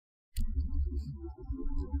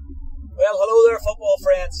Well, hello there, football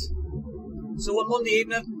friends. So on Monday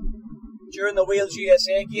evening, during the Wales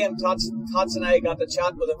USA game, Tots and I got to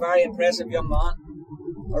chat with a very impressive young man,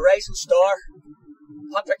 a rising star,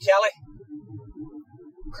 Patrick Kelly.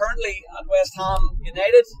 Currently at West Ham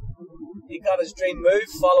United, he got his dream move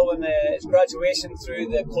following his graduation through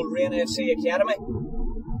the Coleraine FC Academy.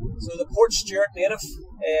 So the Portstewart native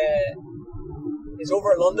is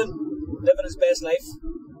over in London, living his best life.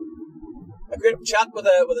 A great chat with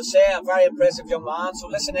a very impressive young man. So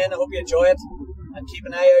listen in, I hope you enjoy it, and keep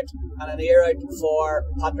an eye out and an ear out for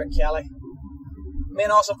Patrick Kelly.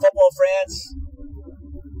 Main awesome football friends,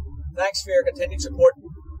 thanks for your continued support.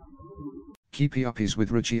 Keepie Uppies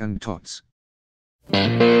with Richie and Tots.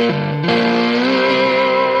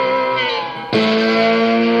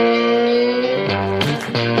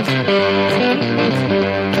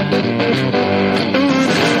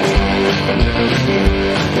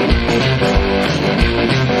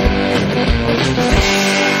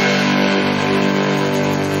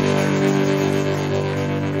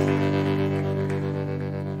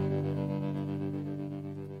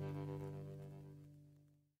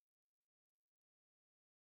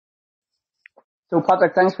 So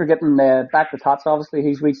Patrick, thanks for getting back to Tots. Obviously,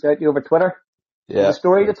 he's reached out to you over Twitter. Yeah. You have a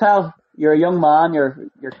story to tell. You're a young man. Your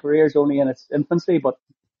career's only in its infancy, but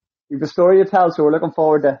you have a story to tell. So we're looking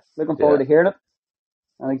forward to hearing it.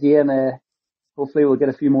 And again, hopefully we'll get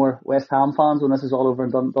a few more West Ham fans when this is all over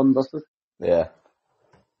and done and dusted. Yeah.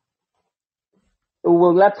 So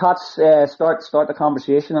we'll let Tots start the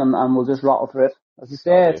conversation, and we'll just rattle through it. As I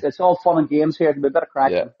say, it's all fun and games here. It'll be a bit of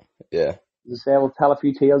crack. Yeah. As I say, we'll tell a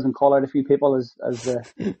few tales and call out a few people as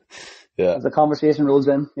the conversation rolls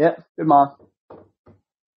in. Yeah, good man.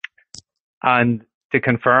 And to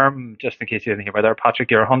confirm, just in case you didn't hear about that, Patrick,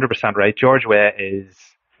 you're 100% right. George Weah is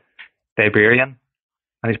Iberian,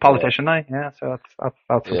 and he's a politician now. Yeah, so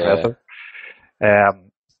that's impressive.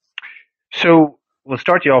 So we'll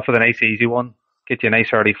start you off with a nice easy one. Get you a nice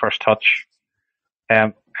early first touch.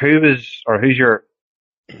 Who was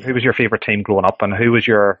your favourite team growing up, and who was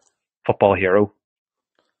your football hero?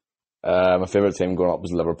 My favourite team growing up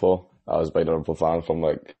was Liverpool. I was a big Liverpool fan from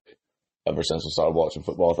ever since I started watching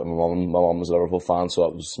football. I think my mum was a Liverpool fan, so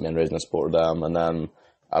that was main reason I supported them. And then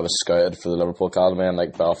I was scouted for the Liverpool Academy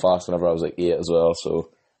in Belfast whenever I was 8 as well, so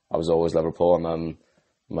I was always Liverpool. And then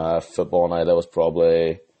my football idol was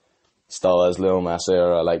probably, still is, Lionel Messi,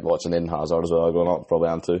 or I like watching Eden Hazard as well growing up, probably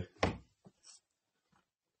am too.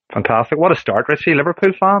 Fantastic. What a start, Richie.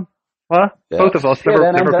 Liverpool fan? What? Yeah. Both of us Liverpool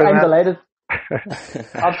I'm fans. delighted.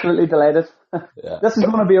 Absolutely delighted. Yeah. This is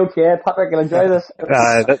going to be okay. Patrick will enjoy this.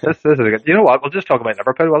 This is good. You know what? We'll just talk about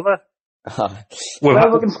Liverpool, will we?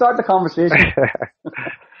 We can start the conversation.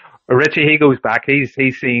 Richie, he goes back. He's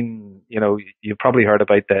seen, you've probably heard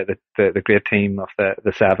about the great team of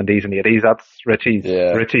the 70s and 80s. That's Richie's.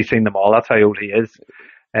 Yeah. Richie's seen them all. That's how old he is.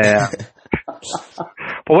 But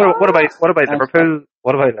what about Liverpool?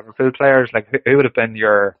 What about Liverpool players? Who would have been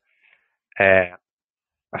your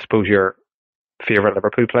favourite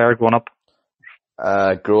Liverpool player growing up?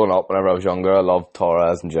 Growing up, whenever I was younger, I loved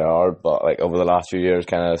Torres and Gerrard, but over the last few years,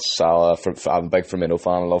 kind of Salah. I'm a big Firmino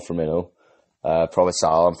fan. I love Firmino. Probably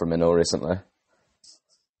Salah and Firmino recently.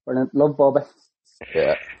 Brilliant. Love Bobby.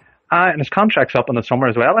 Yeah. And his contract's up in the summer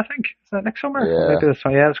as well, I think. Is that next summer? Yeah. Maybe there's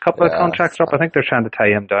a couple of contracts up. I think they're trying to tie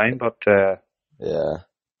him down, but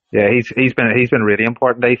he's been really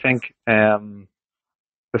important, I think.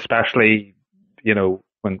 Especially,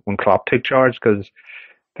 when Klopp took charge, because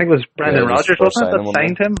I think it was Brendan Rodgers, wasn't it, that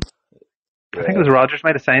signed him? I think it was Rodgers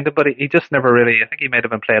might have signed him, but he just never really, I think he might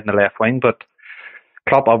have been played in the left wing, but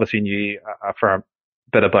Klopp obviously knew for a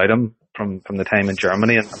bit about him from the time in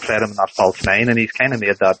Germany and played him in that false nine, and he's kind of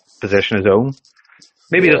made that position his own.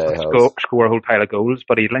 Maybe he doesn't score a whole pile of goals,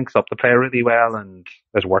 but he links up the player really well, and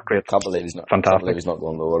his work rate is fantastic. Can't believe he's not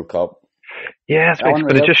going to the World Cup. Yeah, it's right,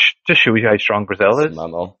 but it just shows you how strong Brazil is.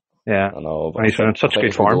 Mental. Yeah, I know. And he's in such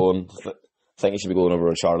good form. I think he should be going over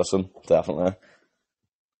Richarlison, definitely.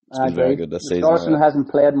 He's been very good this season. Richarlison hasn't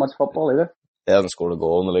played much football either. He hasn't scored a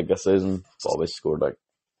goal in the league this season. Bobby's scored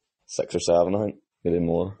 6 or 7, I think. Maybe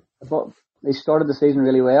more. I thought they started the season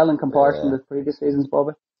really well in comparison to previous seasons,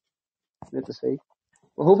 Bobby. Good to see.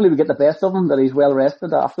 Well, hopefully we get the best of him, that he's well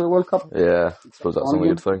rested after the World Cup. Yeah, I suppose that's a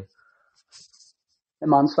weird thing.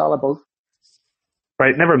 Him and Salah both.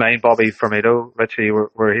 Right, never mind Bobby Firmino, Richie,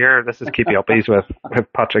 we're here. This is Keepie Uppies with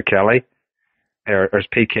Patrick Kelly. Or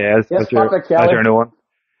PK as you're known.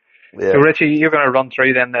 Yeah. So Richie, you're going to run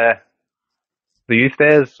through then the youth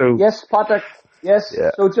days. So yes, Patrick. Yes. Yeah.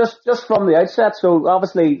 So just from the outset. So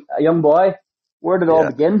obviously a young boy. Where did it all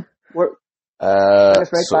begin?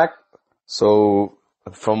 Back. So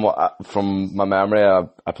from my memory,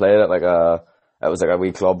 I played at it was like a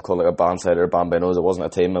wee club called like a Bandside or Bambinos. It wasn't a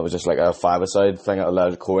team. It was just like a five-a-side thing at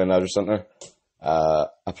a Coleraine Leisure Centre. I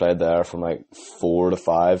played there from like 4 to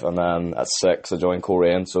 5, and then at 6 I joined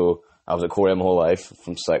Coleraine. So I was at Coleraine my whole life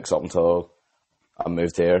from 6 up until I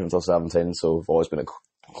moved here until 17. So I've always been at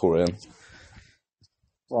Coleraine.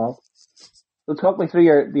 Wow. So talk me through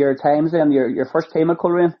your times then. Your first time at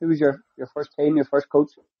Coleraine. Who was your first team? Your first coach?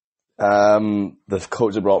 The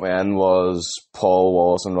coach that brought me in was Paul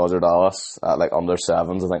Wallace and Roger Dallas at like under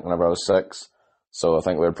 7s, I think, whenever I was 6. So I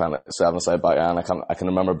think we were playing like 7-a-side back then. I can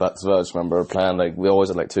remember bits of it. I just remember playing like we always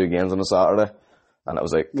had like 2 games on a Saturday, and it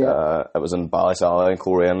was like it was in Ballysally in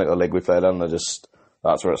Coleraine, like the league we played in.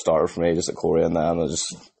 That's where it started for me, just at Coleraine. Then I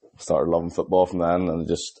just started loving football from then, and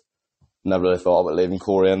just never really thought about leaving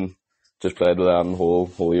Coleraine. Just played with them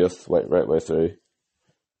whole youth right way through.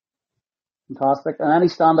 Fantastic. And any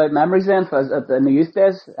standout memories then in the youth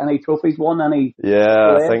days? Any trophies won? Any?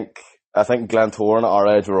 Yeah, I think Glentoran at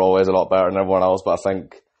our age were always a lot better than everyone else, but I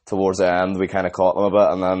think towards the end we kind of caught them a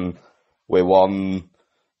bit, and then we won.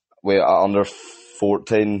 Under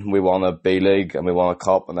 14 we won a B League and we won a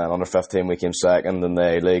cup, and then under 15 we came second in the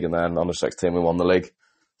A League, and then under 16 we won the league.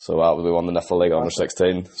 So we won the NIFL League under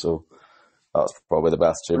 16. So that's probably the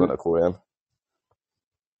best achievement at Coleraine.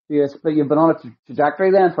 Yes, but you've been on a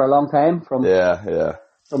trajectory then for a long time from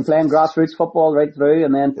playing grassroots football right through,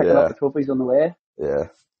 and then picking up the trophies on the way. Yeah.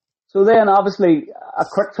 So then, obviously, a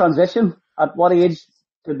quick transition. At what age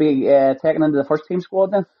to be taken into the first team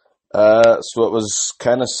squad then? So it was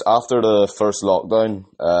kind of after the first lockdown.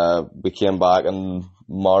 We came back in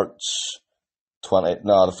March 20.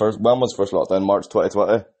 No, when was the first lockdown? March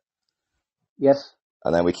 2020. Yes.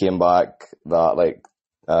 And then we came back that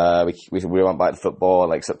we went back to football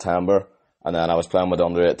like September, and then I was playing with the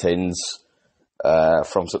under 18s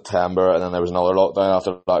from September, and then there was another lockdown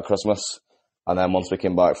after that Christmas, and then once we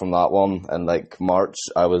came back from that one in like March,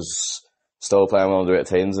 I was still playing with under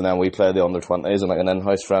 18s, and then we played the under 20s in like an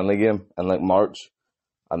in-house friendly game in like March,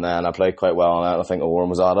 and then I played quite well on it. I think Oran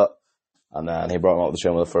was at it, and then he brought me up to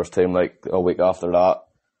train with the first team like a week after that,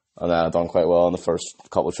 and then I done quite well in the first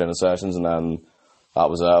couple of training sessions, and then that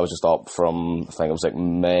was it. I was just up from, I think it was like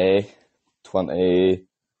May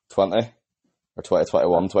 2020 or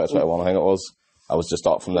 2021, I think it was. I was just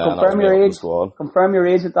up from there. Confirm your age. Confirm your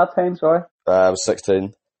age at that time, sorry. I was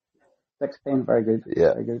 16. 16, very good.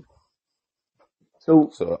 Yeah. Very good. So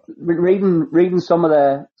reading some of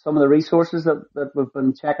the resources that we've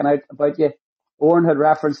been checking out about you, Oran had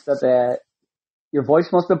referenced that your voice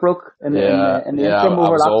must have broke in the interim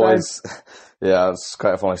over lockdown. Yeah, it's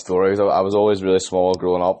quite a funny story. I was always really small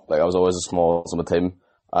growing up. Like I was always the smallest on the team,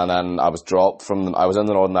 and then I was dropped I was in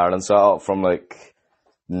the Northern Ireland setup from like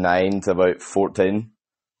 9 to about 14.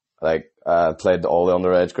 Like played all the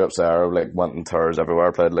underage groups there. Like went on tours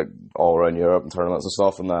everywhere. Played like all around Europe and tournaments and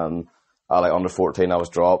stuff. And then like under 14, I was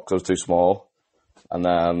dropped because I was too small. And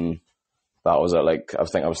then that was it. Like I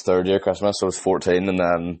think I was third year Christmas, so I was 14, and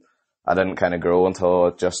then I didn't kind of grow until I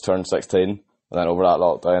just turned 16. And then over that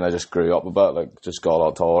lockdown, I just grew up a bit, like just got a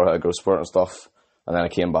lot taller, had a growth spurt and stuff. And then I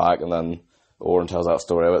came back, and then Oran tells that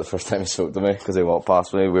story about the first time he spoke to me, because he walked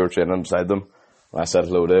past me, we were training beside them, and I said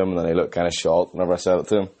hello to him, and then he looked kind of shocked whenever I said it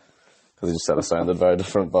to him, because he just said it sounded very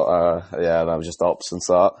different. But and I was just up since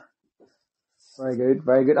that. Very good,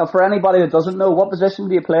 very good. And for anybody that doesn't know, what position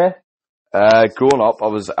do you play? Growing up, I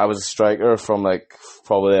was a striker from like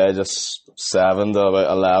probably the age of 7 to about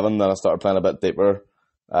 11. Then I started playing a bit deeper.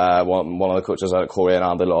 One of the coaches out at Coleraine,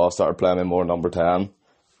 Andy Law, started playing me more number 10.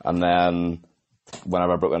 And then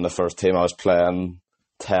whenever I broke in the first team, I was playing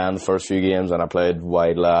 10 the first few games, and I played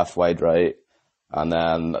wide left, wide right. And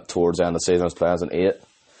then towards the end of the season, I was playing as an 8.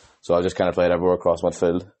 So I just kind of played everywhere across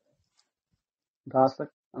midfield. Fantastic.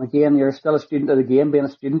 And again, you're still a student of the game, being a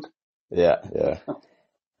student. Yeah.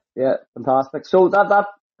 Yeah, fantastic. So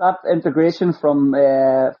that integration from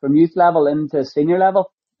youth level into senior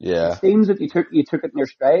level, yeah, it seems that you took it in your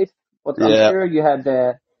stride. But I'm sure you had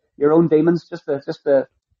your own demons just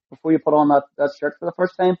before you put on that shirt for the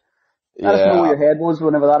first time. Let us know where your head was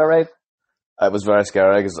whenever that arrived. It was very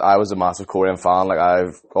scary because I was a massive Coleraine fan. Like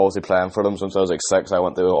I've obviously playing for them since I was like 6. I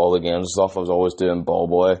went to all the games and stuff. I was always doing ball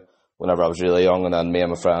boy whenever I was really young, and then me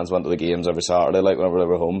and my friends went to the games every Saturday, like whenever they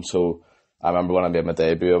were home. So I remember when I made my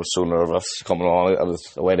debut, I was so nervous coming on. I was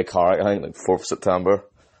away to Carrick, I think, like 4th of September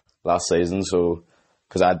last season. So,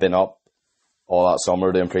 because I'd been up all that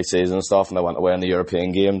summer doing pre-season and stuff, and I went away in the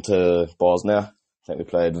European game to Bosnia. I think we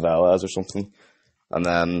played Velez or something. And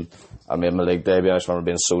then I made my league debut, and I just remember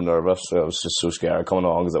being so nervous. I was just so scared coming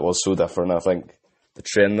on because it was so different. I think the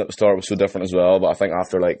training at the start was so different as well. But I think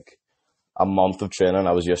after like a month of training,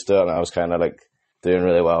 I was used to it, and I was kind of like doing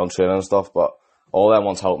really well in training and stuff. But all them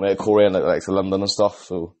ones helped me at Coleraine, like to London and stuff.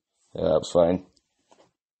 So yeah, it was fine.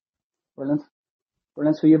 Brilliant.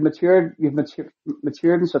 So you've matured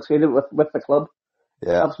and succeeded with the club.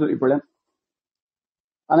 Yeah, absolutely brilliant.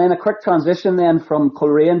 And then a quick transition then from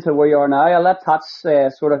Coleraine to where you are now. I'll let Tats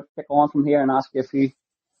sort of kick on from here and ask you a few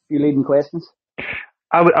leading questions.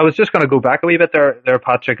 I was just going to go back a wee bit there,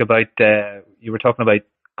 Patrick, about you were talking about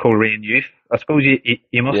Coleraine youth. I suppose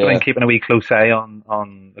you must have been keeping a wee close eye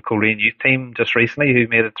on the Coleraine youth team just recently, who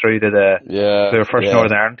made it through to their first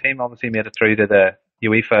Northern Ireland team. Obviously, made it through to the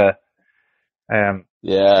UEFA.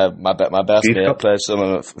 My best mate played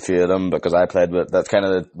a few of them because I played with. That's kind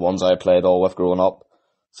of the ones I played all with growing up.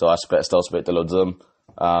 So I still speak to loads of them.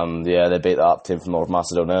 They beat that team from North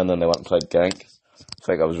Macedonia, and then they went and played Genk. I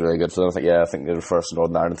think that was really good for them. I think they were the first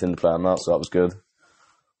Northern Ireland team to play on that, so that was good.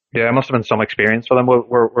 Yeah, it must have been some experience for them.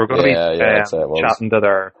 We're going to be chatting to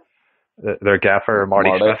their gaffer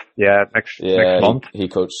Marty Smith. Next month. He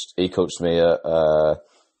coached me at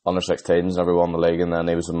under 16s, never won the league, and then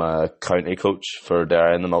he was my county coach for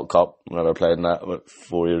Derry in the Milk Cup whenever I played in that about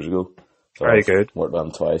 4 years ago. So very good. Worked with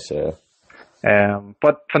him twice, yeah.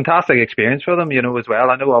 But fantastic experience for them, as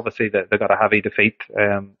well. I know obviously that they got a heavy defeat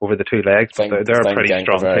over the two legs, but they're a pretty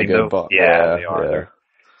strong team though. But they are. Yeah.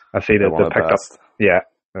 I see that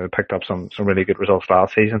they picked up some really good results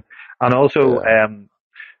last season. And also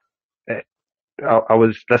I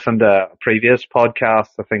was listening to a previous podcast,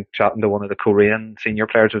 I think chatting to one of the Coleraine senior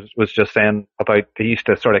players was just saying about they used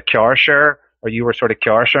to sort of car share, or you were sort of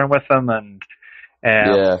car sharing with them, and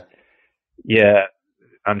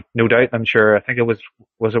and no doubt, I'm sure, I think it was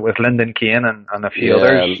it with Lyndon Kane and a few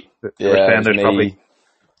others? They were saying there's probably...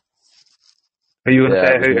 Are you going to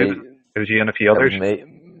say who it was you and a few others?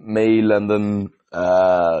 Me, Lyndon,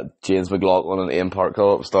 James McLaughlin and Ian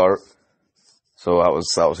Parkhill at the start. So that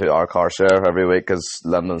was who our car share every week, because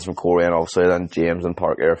Lyndon's from Coleraine, obviously, then James and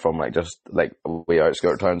Park are from just way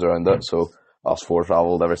outskirt towns around it. So us four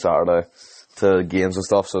travelled every Saturday to games and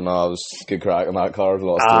stuff. So no, it was good crack in that car.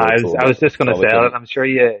 I was just going to say that. I'm sure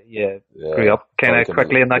you grew up kind of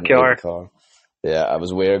quickly in that car. Yeah, it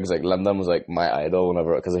was weird because Lyndon was my idol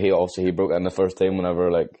whenever, because he broke in the first team whenever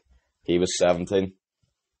he was 17.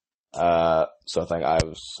 So I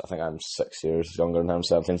think I'm 6 years younger than him,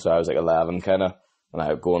 17. So I was 11 kind of, and I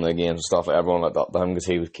would go into the games and stuff. Everyone looked up to him because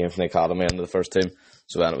he came from the academy into the first team.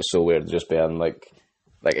 So then it was so weird to just be in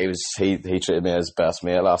he treated me as best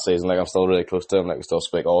mate last season. I'm still really close to him. We still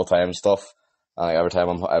speak all the time and stuff. And every time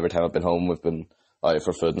I've been home, we've been out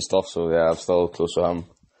for food and stuff. So yeah, I'm still close to him.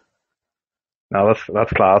 No,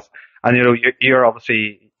 that's class. And you're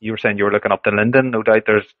obviously, you were saying you were looking up to Lyndon. No doubt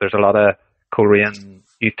there's a lot of Coleraine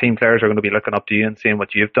youth team players are going to be looking up to you and seeing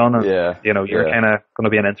what you've done, and you're kind of going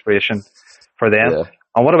to be an inspiration for them. Yeah.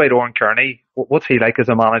 And what about Oran Kearney? What's he like as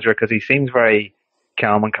a manager? Because he seems very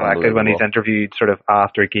calm and collected when he's interviewed sort of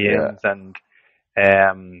after games, and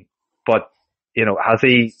but has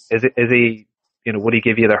he is he would he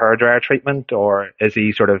give you the hairdryer treatment, or is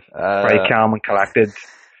he sort of very calm and collected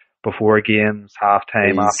before games, half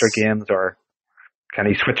time, after games, or can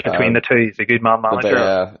he switch between the two? He's a good man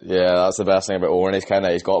manager. Yeah, that's the best thing about Oran.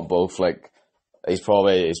 He's got both. He's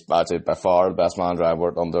actually by far the best manager I've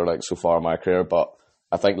worked under so far in my career. But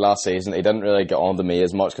I think last season he didn't really get on to me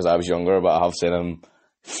as much because I was younger. But I have seen him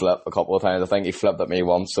flip a couple of times. I think he flipped at me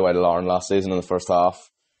once, so I learned last season in the first half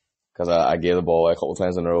because I gave the ball a couple of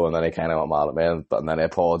times in a row, and then he kind of got mad at me. But then he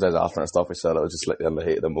apologised after and stuff. He said it was just in the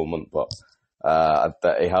heat of the moment. But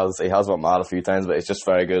he has got mad a few times, but he's just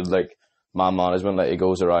very good. Man management, he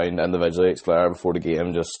goes around individually each player before the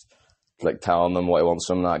game, just telling them what he wants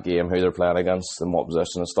from that game, who they're playing against, and what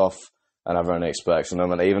position and stuff, and everyone expects from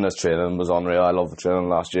him. And even his training was unreal. I loved the training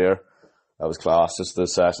last year. That was class, just the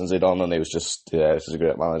sessions he done, and he was just a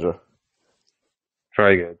great manager.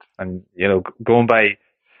 Very good. And going by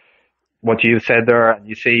what you said there, and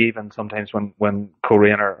you see even sometimes when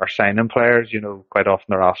Coleraine are signing players, quite often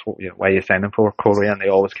they're asked, why are you signing for Coleraine? They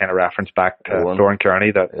always kind of reference back to Oran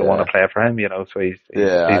Kearney that they want to play for him, so he's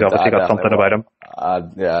obviously got something about him. I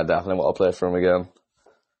definitely want to play for him again.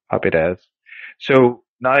 Happy days. So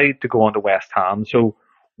now to go on to West Ham. So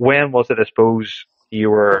when was it, I suppose,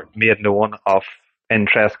 you were made known of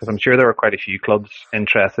interest? Because I'm sure there were quite a few clubs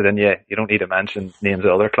interested in you. You don't need to mention names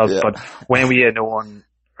of other clubs, but when were you known,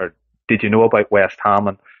 did you know about West Ham?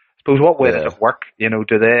 And I suppose what way does it work? Do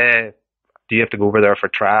you have to go over there for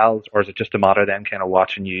trials, or is it just a matter of them kind of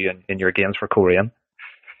watching you in your games for Coleraine?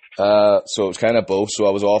 So it was kind of both. So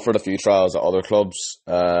I was offered a few trials at other clubs,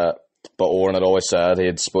 but but Oran had always said, he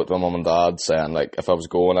had spoke to my mum and dad saying, like, if I was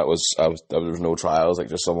going, there was no trials, like,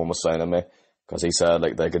 just someone was signing me, because he said,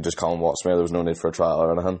 like, they could just come and watch me, there was no need for a trial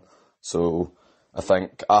or anything. So I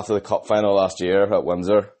think after the cup final last year at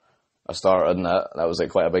Windsor, I started in it. That was like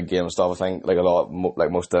quite a big game and stuff. I think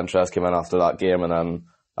like most interest came in after that game, and then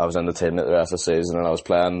I was in the team at the rest of the season, and I was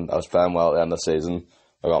playing well at the end of the season.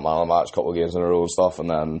 I got man of the match, a couple of games in a row and stuff, and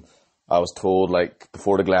then I was told, like,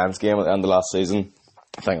 before the Glens game at the end of last season,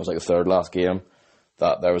 I think it was like the third last game,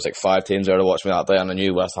 that there was like 5 teams there to watch me that day, and I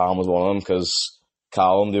knew West Ham was one of them because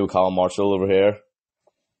Callum Marshall over here.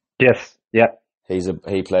 Yes, yeah.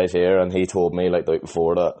 He plays here, and he told me like the week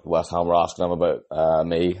before that West Ham were asking him about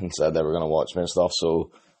me and said they were going to watch me and stuff.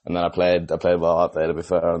 So, and then I played well that day, to be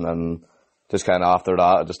fair, and then just kind of after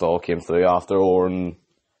that, it just all came through. After Oran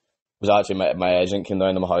was actually my agent came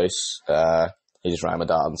down to my house. He just rang my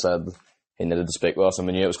dad and said he needed to speak with us, and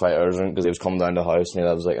we knew it was quite urgent because he was coming down to the house, and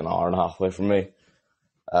he was like an hour and a half away from me.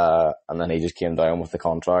 And then he just came down with the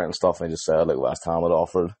contract and stuff, and he just said like West Ham had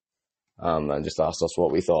offered. And just asked us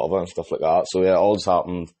what we thought of it and stuff like that. So yeah, it all just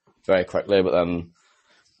happened very quickly. But then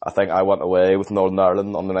I think I went away with Northern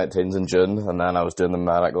Ireland on the 19th in June, and then I was doing the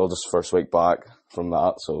medical just first week back from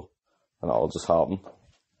that. So, and it all just happened.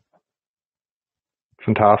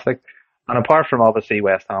 Fantastic. And apart from obviously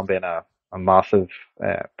West Ham being a massive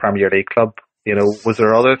Premier League club, you know, was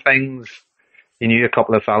there other things? You knew a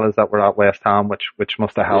couple of fellas that were at West Ham, which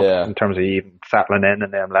must have helped in terms of you even settling in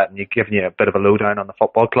and them giving you a bit of a lowdown on the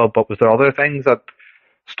football club. But was there other things that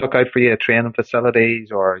stuck out for you, training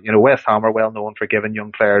facilities, or, you know, West Ham are well known for giving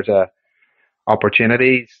young players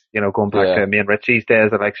opportunities, you know, going back to me and Richie's days,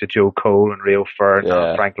 the likes of Joe Cole and Rio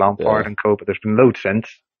Ferdinand, Frank Lampard and co, but there's been loads since.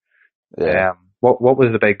 What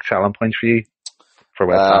was the big selling points for you for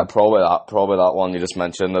West Ham? Probably that one you just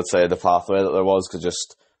mentioned. I'd say the pathway that there was, because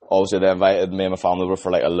just obviously they invited me and my family over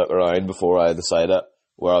for like a look around before I decided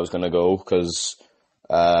where I was going to go, because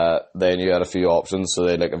they knew I had a few options, so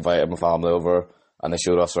they like invited my family over and they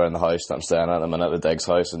showed us around the house that I'm staying at the minute, the Diggs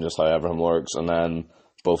house, and just how everything works, and then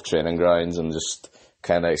both training grounds, and just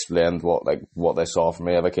kind of explained what they saw from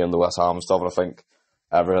me if I came to West Ham and stuff. And I think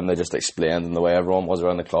everything they just explained, and the way everyone was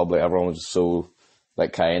around the club, like everyone was just so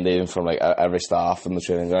like kind, even from like every staff in the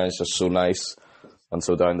training grounds, just so nice and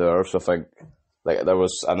so down to earth. So I think like there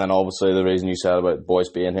was, and then obviously the reason you said about boys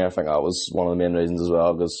being here, I think that was one of the main reasons as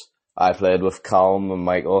well, because I played with Callum and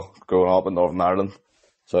Michael growing up in Northern Ireland,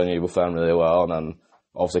 so I knew both of them really well. And then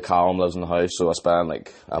obviously Callum lives in the house, so I spend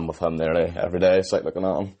I'm with him nearly every day. It's like looking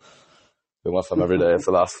at him. Been with him every day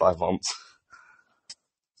for the last 5 months.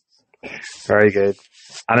 Very good.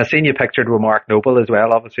 And I've seen you pictured with Mark Noble as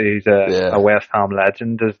well. Obviously, he's a West Ham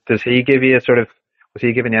legend. Does he give you was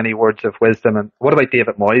he giving you any words of wisdom? And what about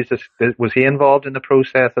David Moyes? Was he involved in the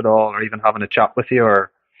process at all, or even having a chat with you?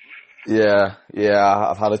 Or yeah,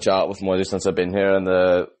 I've had a chat with Moyes since I've been here in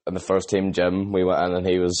the first team gym. We went in and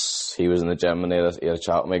he was in the gym, and he had a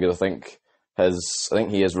chat with me, because I think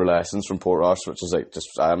he has relations from Portrush, which is like just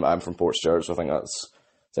I'm from Portstewart, so I think that's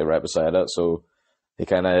like right beside it. So he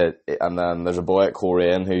kind of, and then there's a boy at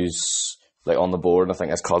Coleraine who's like on the board, and I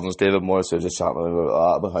think his cousin's David Moyes, so he was just chatting with me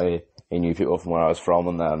about that, about how he knew people from where I was from.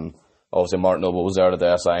 And then obviously Mark Noble was there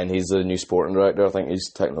today, signed. He's the new sporting director. I think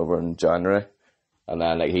he's taking over in January. And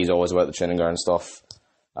then he's always about the training ground stuff,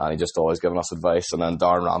 and he just always giving us advice. And then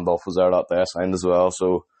Darren Randolph was there that day, signed as well.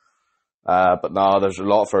 So, but now there's a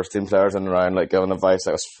lot of first team players in and around, like giving advice.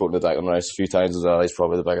 I've spoken to Declan Rice a few times as well. He's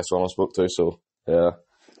probably the biggest one I spoke to. So yeah,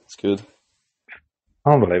 it's good.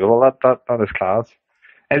 Unbelievable. That is class.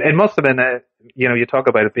 It must have been you talk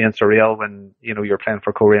about it being surreal when, you're playing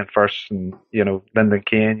for Coleraine first, and, Lyndon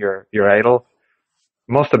Kane, your idol.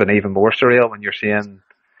 It must have been even more surreal when you're seeing,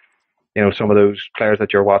 some of those players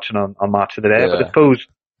that you're watching on Match of the Day. Yeah. But I suppose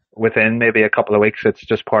within maybe a couple of weeks, it's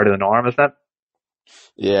just part of the norm, isn't it?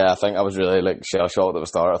 Yeah, I think I was really shell-shocked at the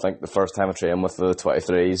start. I think the first time I trained with the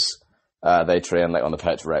 23s, they train on the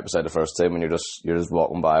pitch right beside the first team, and you're just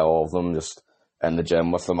walking by all of them, just in the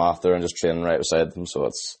gym with them after, and just training right beside them. So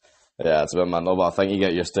it's a bit mental, but I think you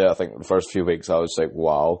get used to it. I think the first few weeks I was like,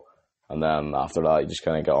 wow, and then after that you just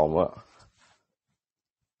kind of get on with it.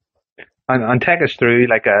 And take us through,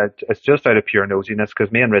 it's just out of pure nosiness,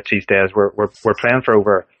 because me and Richie's days we're playing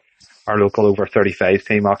for our local over 35s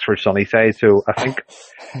team, Oxford Sunnyside. So I think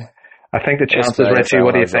the chances, Richie,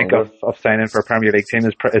 what do you think of signing for a Premier League team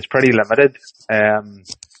is pretty limited.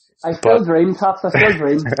 I still dream, Tops. I still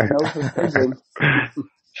dream.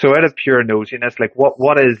 So out of pure nosiness,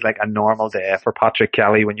 what is a normal day for Patrick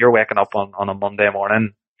Kelly when you're waking up on a Monday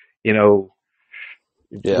morning?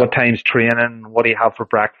 What time's training? What do you have for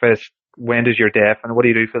breakfast? When does your day and what do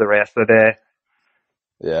you do for the rest of the day?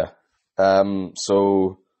 Yeah.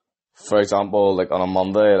 So, for example, like on a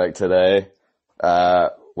Monday, like today,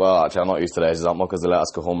 well, actually, I'm not used to today's example because they let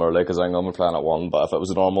us go home early because I'm going to be playing at 1. But if it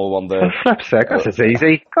was a normal one day, for flip's sake, this is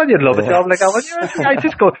easy. God, you'd love a job like that, wouldn't you? I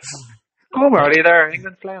just go home early there.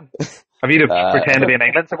 England's playing. Have you to pretend to be an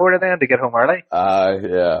England supporter then to get home early?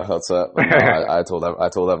 Yeah, that's it. But no, I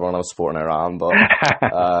told everyone I was supporting Iran. But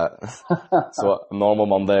so a normal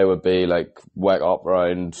Monday would be like wake up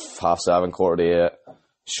around 7:30, 7:45,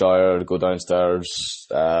 shower, go downstairs,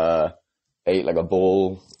 eat like a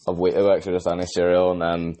bowl of Weetabix or just any cereal, and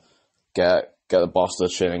then get the bus to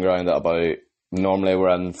the training ground at about. Normally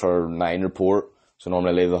we're in for 9 report, so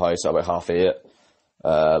normally leave the house at about 8:30.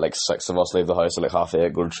 Like 6 of us leave the house at like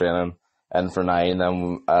 8:30, go to training. In for 9,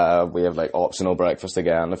 then we have like optional breakfast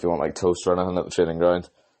again if you want like toast or anything at the training ground,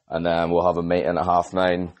 and then we'll have a meeting at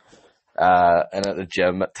 9:30, in at the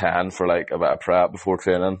gym at 10 for like a bit of prep before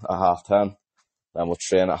training at 10:30. Then we'll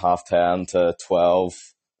train at 10:30 to 12,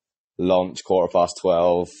 lunch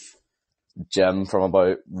 12:15, gym from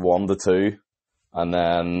about 1 to 2, and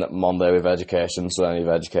then Monday we have education, so then you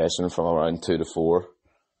have education from around 2 to 4.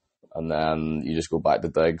 And then you just go back to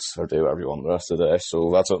digs or do whatever you want the rest of the day. So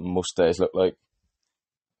that's what most days look like.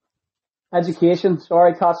 Education.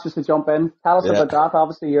 Sorry, Tots, just to jump in. Tell us about that.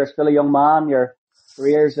 Obviously, you're still a young man. Your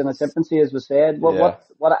career's in its infancy, as we said.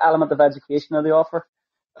 What element of education do they offer?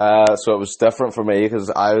 So it was different for me because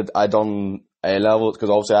I done A levels because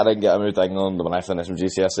obviously I didn't get moved to England when I finished my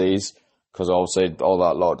GCSEs because obviously all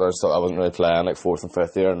that lockdown stuff I wasn't really playing like 4th and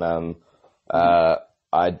 5th year, and then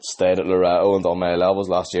I stayed at Loretto and done my A levels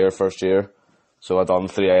last year, first year. So I done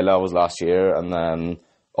 3 A levels last year, and then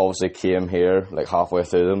obviously came here like halfway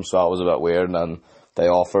through them, so that was a bit weird. And then they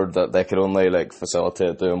offered that they could only like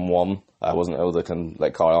facilitate doing 1. I wasn't able to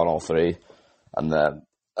carry on all 3. And then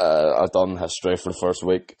I've done history for the first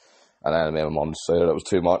week, and then my mum decided it was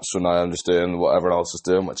too much, so now I'm just doing what everyone else is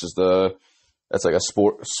doing, which is it's like a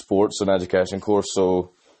sports and education course.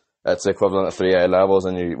 So it's the equivalent of 3 A levels,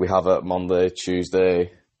 and we have it Monday,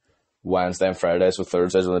 Tuesday, Wednesday and Friday. So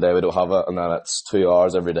Thursday's the only day we don't have it, and then it's 2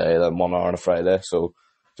 hours every day, then 1 hour on a Friday. So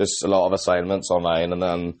just a lot of assignments online, and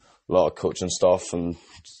then a lot of coaching stuff, and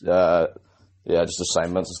just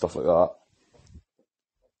assignments and stuff like that.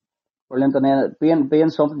 Brilliant, and then being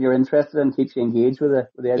something you're interested in keeps you engaged with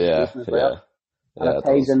the education as well. And it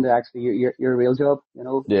ties into actually your real job, you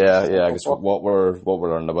know. Yeah. I guess what we're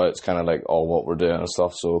learning about, it's kind of like all what we're doing and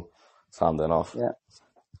stuff. So it's handy enough. Yeah.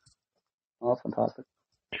 Oh, fantastic.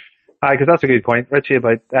 Because that's a good point, Richie,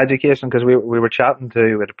 about education. Because we were chatting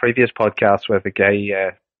with a previous podcast with a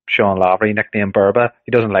guy, Sean Lavery, nicknamed Burba.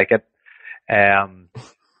 He doesn't like it.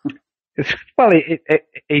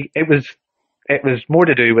 It was more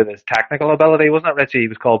to do with his technical ability, wasn't it, Richie? He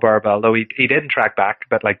was called Burba, although he didn't track back a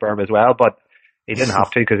bit like Burba as well, but he didn't have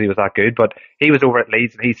to because he was that good. But he was over at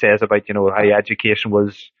Leeds, and he says about, you know, how education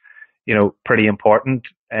was, you know, pretty important,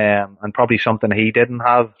 and probably something he didn't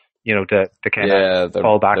have, you know, to kind of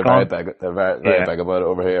fall back on. They're very big about it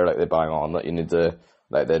over here. Like, they bang on that you need to,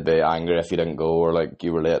 like, they'd be angry if you didn't go, or like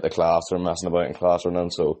you were late to class or messing about in class or nothing.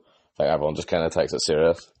 So I think everyone just kind of takes it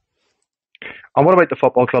serious. And what about the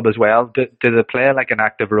football club as well? Do they play like an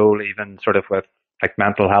active role even sort of with like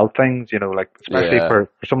mental health things, you know, like especially for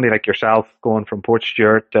somebody like yourself going from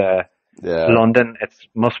Portstewart to London, it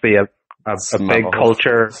must be a big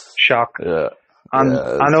culture shock. Yeah. And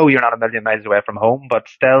I know you're not a million miles away from home, but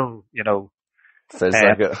still, you know. Feels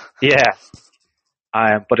like it. Yeah.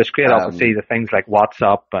 But it's great obviously the things like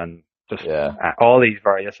WhatsApp and just all these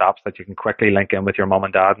various apps that you can quickly link in with your mum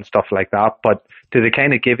and dad and stuff like that. But do they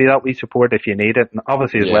kind of give you that wee support if you need it? And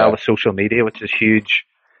obviously as well with social media, which is huge.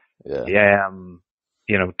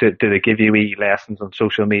 You know, do they give you wee lessons on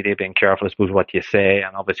social media, being careful, I suppose, what you say,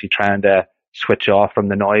 and obviously trying to switch off from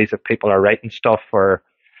the noise if people are writing stuff or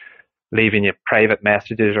leaving you private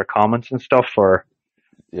messages or comments and stuff? Or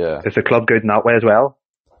is the club good in that way as well?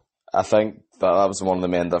 I think that was one of the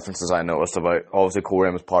main differences I noticed about, obviously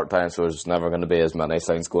Coleraine was part-time, so there's never going to be as many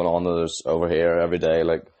things going on as there's over here every day.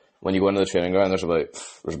 Like, when you go into the training ground, there's about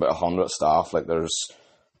 100 staff. Like, there's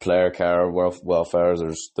player care, welfare,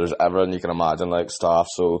 there's everything you can imagine, like, staff.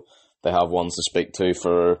 So they have ones to speak to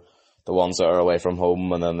for the ones that are away from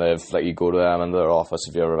home, and then they've, like, you go to them in their office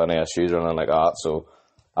if you ever have any issues or anything like that. So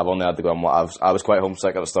I've only had to go on. I was quite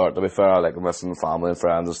homesick at the start, to be fair. I like missing family and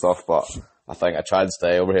friends and stuff, but I think I tried to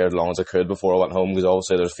stay over here as long as I could before I went home, because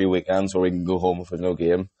obviously there's a few weekends where we can go home if there's no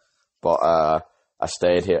game. But I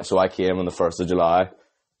stayed here. So I came on the 1st of July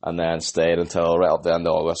and then stayed until right up the end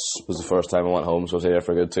of August was the first time I went home. So I was here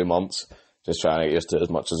for a good 2 months, just trying to get used to it as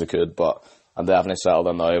much as I could. But I'm definitely settled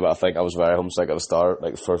in now, but I think I was very homesick at the start.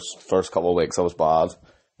 Like, the first couple of weeks I was bad.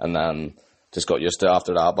 and then just got used to it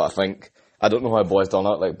after that. But I don't know how boys done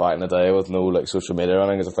it, like back in the day with no like social media or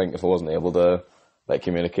anything, because I think if I wasn't able to like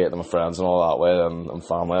communicate to my friends and all that way and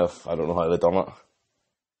family, I don't know how they done it.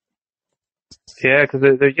 Yeah, because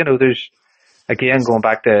there's again going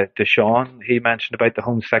back to Sean. He mentioned about the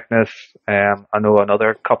homesickness. I know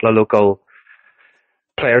another couple of local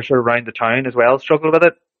players are around the town as well struggle with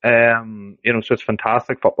it. So it's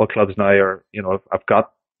fantastic. Football clubs now are, I've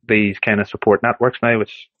got these kind of support networks now,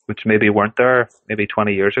 which maybe weren't there maybe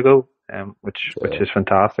 20 years ago, which is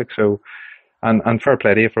fantastic. So, and fair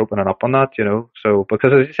play to you for opening up on that, So,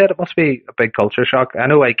 because as you said, it must be a big culture shock. I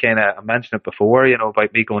know I mentioned it before,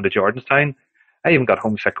 about me going to Jordanstown. I even got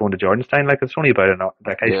homesick going to Jordanstown. Like, it's only about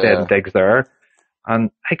I stayed in digs there, and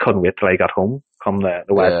I couldn't wait till I got home come the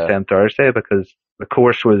Wednesday and Thursday, because the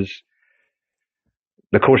course I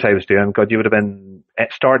was doing, God, you would have been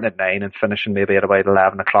starting at 9 and finishing maybe at about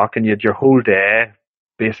 11 o'clock, and you had your whole day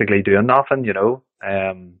basically doing nothing,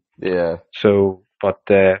 So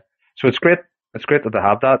it's great. It's great that they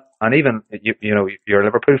have that. And even, you're a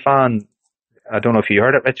Liverpool fan. I don't know if you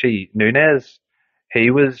heard it, Richie Núñez. He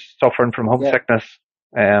was suffering from homesickness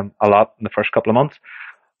a lot in the first couple of months.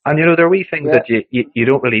 And, there are wee things that you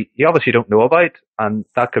obviously don't know about. And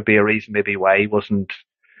that could be a reason maybe why he wasn't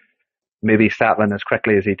maybe settling as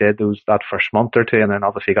quickly as he did that first month or two. And then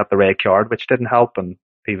obviously he got the red card, which didn't help. And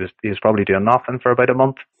he was probably doing nothing for about a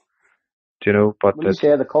month. But when you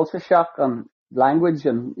say the culture shock and language,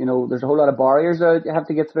 and there's a whole lot of barriers that you have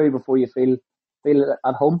to get through before you feel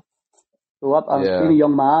at home. So being a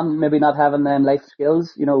young man, maybe not having them life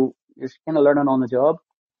skills, you're kind of learning on the job.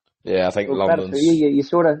 Yeah, I think so London's... You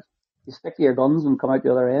sort of stick to your guns and come out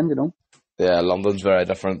the other end, Yeah, London's very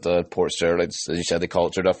different to Portstewart. Like, as you said, the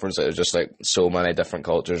culture difference. There's just like so many different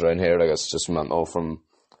cultures around here. Like, it's just mental from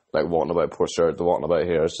like walking about Portstewart to walking about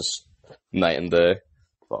here. It's just night and day.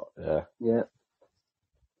 But yeah.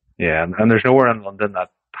 Yeah, and there's nowhere in London that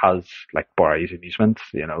has like Barry's amusements.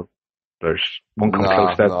 There's one come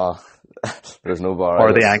close to it. No. There's no bar.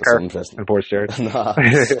 Or the Anchor in Portstewart.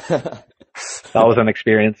 That was an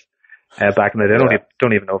experience back in the day.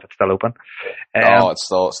 Don't even know if it's still open. It's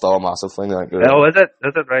still a massive thing. Like, oh, is it?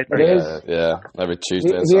 Is it right? It is. Yeah, every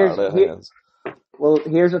Tuesday and Saturday. Well,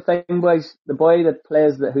 here's the thing, boys. The boy that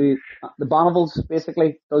plays the Bonnevils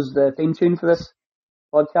basically does the theme tune for this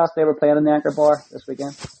podcast. They were playing in the Anchor Bar this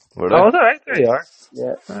weekend. Were they? Oh, is that right? There you are.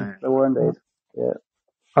 Yeah, right. They were indeed. Yeah.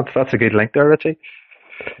 That's a good link there, Richie.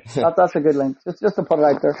 That's a good link. Just to put it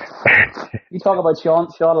out there. You talk about Sean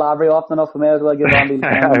Lavery often enough, we may as well give Andy.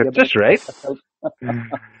 Just right.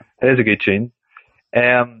 It is a good tune.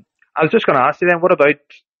 I was just going to ask you then, what about,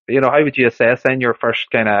 how would you assess then your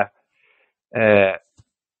first kind of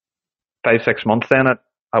 5-6 months then at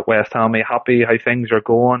West Ham? Are you happy how things are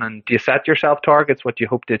going? And do you set yourself targets, what you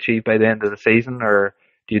hope to achieve by the end of the season? Or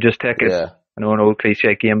do you just take it, an old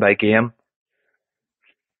cliche, game by game?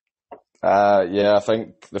 I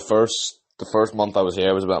think the first month I was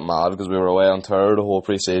here was a bit mad because we were away on tour the whole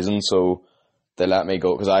pre-season, so they let me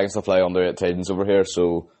go because I used to play under 18s over here,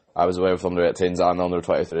 so I was away with under 18s and under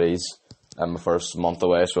 23s in my first month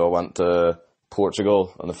away. So I went to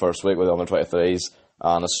Portugal in the first week with the under 23s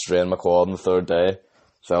and I strained my quad on the third day,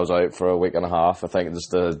 so I was out for a week and a half. I think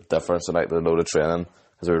just the difference in like the load of training,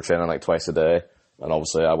 because we were training like twice a day, and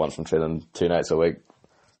obviously I went from training 2 nights a week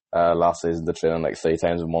last season to training like 3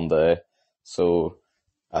 times in one day. So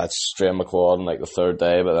I strained my quad on like the third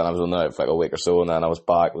day, but then I was only out for like a week or so, and then I was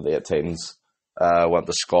back with the 18s. Went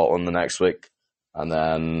to Scotland the next week, and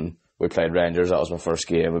then we played Rangers. That was my first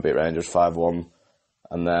game. We beat Rangers 5-1,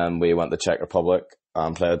 and then we went to Czech Republic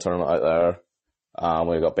and played a tournament out there, and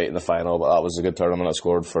we got beat in the final, but that was a good tournament. I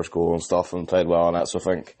scored first goal and stuff and played well in it, so I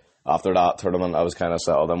think after that tournament I was kind of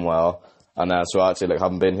settled in well. And then so actually, like,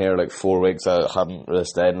 having been here like 4 weeks, I hadn't really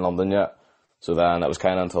stayed in London yet. So then it was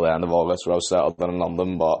kind of until the end of August where I was settled in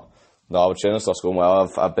London. But no, the training stuff's going well.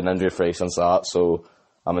 I've been injury free since that, so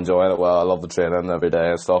I'm enjoying it well. I love the training every day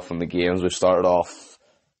and stuff. And the games, we've started off,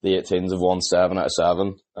 the 18s have won 7 out of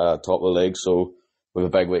 7, top of the league. So we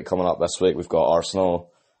have a big week coming up this week. We've got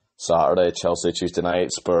Arsenal Saturday, Chelsea Tuesday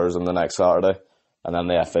night, Spurs on the next Saturday, and then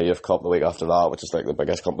the FA Youth Cup the week after that, which is like the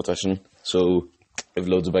biggest competition. So we've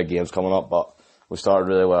loads of big games coming up, but we started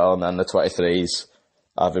really well. And then the 23s,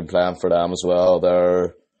 I've been playing for them as well.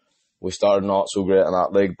 We started not so great in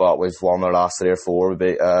that league, but we've won our last 3 or 4. We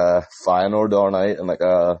beat Feyenoord the other night in like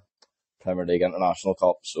a Premier League International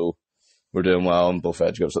Cup, so we're doing well in both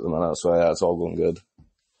age groups at the minute. So yeah, it's all going good.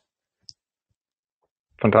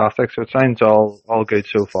 Fantastic. So it sounds all good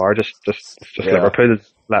so far. Just Liverpool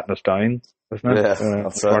is letting us down. isn't it? Yeah,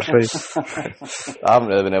 that's it. I haven't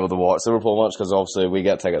really been able to watch Liverpool much because obviously we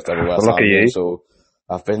get tickets to every West Ham game. So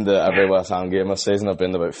I've been to every West Ham game this season. I've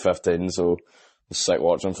been to about 15, so it's sick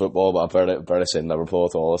watching football. But I've barely seen Liverpool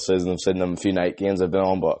at all this season. I've seen them a few night games I've been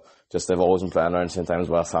on, but just they've always been playing around the same time as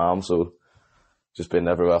West Ham. So just been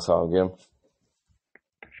to every West Ham game.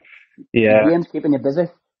 Yeah, the game's keeping you busy.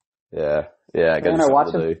 Yeah, I get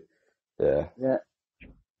to do. Yeah.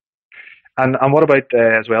 And what about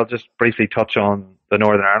as well? Just briefly touch on the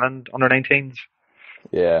Northern Ireland under-19s.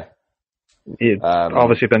 Yeah, you've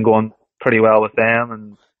obviously been going pretty well with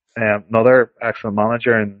them, and another excellent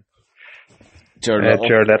manager and Jared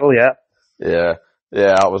Little. Yeah,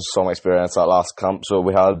 that was some experience that last camp. So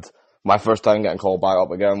we had my first time getting called back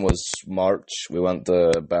up again was March. We went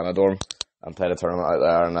to Benidorm and played a tournament out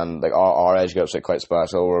there, and then like our age group's like quite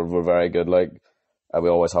special. We're very good. Like we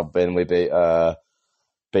always have been. We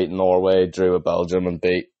beat Norway, drew with Belgium, and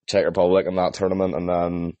beat Czech Republic in that tournament. And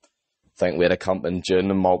then I think we had a camp in June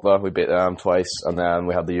in Malta. We beat them twice, and then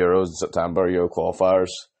we had the Euros in September, Euro qualifiers,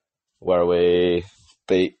 where we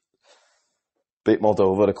beat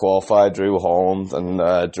Moldova to qualify, drew with Holland,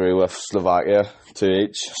 and drew with Slovakia 2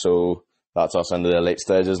 each. So that's us into the elite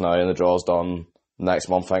stages now, and the draw's done next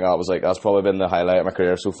month. I think that's probably been the highlight of my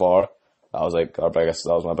career so far. That was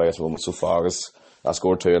my biggest moment so far, because I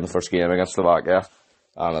scored 2 in the first game against Slovakia,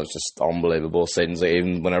 and it was just unbelievable. Scenes, like,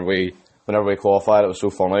 even whenever we qualified, it was so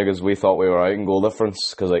funny because we thought we were out in goal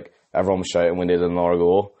difference, because like everyone was shouting we needed another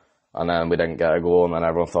goal, and then we didn't get a goal, and then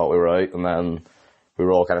everyone thought we were out, and then we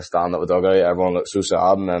were all kind of standing at the dugout. Everyone looked so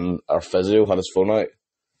sad, and then our physio had his phone out,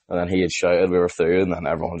 and then he had shouted we were through, and then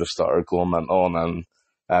everyone just started going mental, and then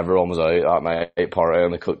everyone was out that night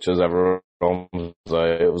partying, the coaches, everyone was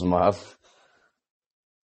out. It was mad.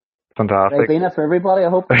 Fantastic. They've been it for everybody, I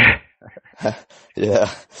hope. Yeah.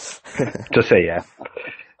 Just say yeah.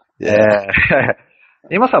 Yeah.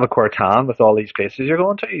 You must have a quartan with all these places you're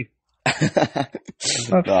going to.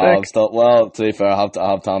 No, I'm still, well, to be fair, I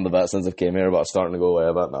have tanned a bit since I came here, but it's starting to go away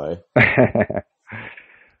a bit now.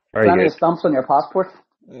 Plenty of stamps on your passport.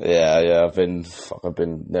 Yeah, I've been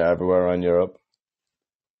there everywhere around Europe.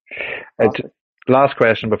 Last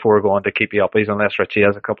question before we go on to Keepie Uppies, unless Richie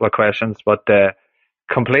has a couple of questions, but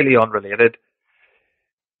completely unrelated.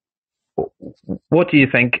 What do you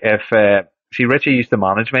think if see, Richie used to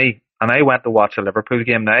manage me, and I went to watch a Liverpool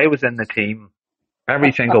game. Now I was in the team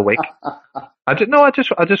every single week. I just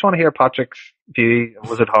want to hear Patrick's view.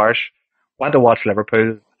 Was it harsh? Went to watch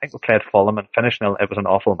Liverpool. I think we played Fulham and finished 0. It was an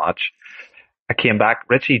awful match. I came back.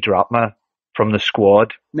 Richie dropped me from the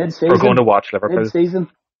squad. Mid-season. For going to watch Liverpool. Mid-season.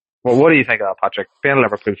 Well, what do you think of that, Patrick? Being a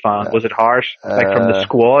Liverpool fan, was it harsh? Like from the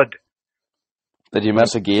squad? Did you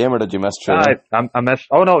miss a game or did you miss training? I missed.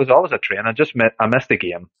 Oh no, it was always a train. I missed the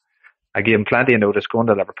game. I gave him plenty of notice going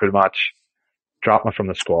to the Liverpool match. Dropped me from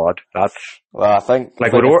the squad. That's I think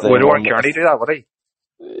would Oran Kearney do that? Would he?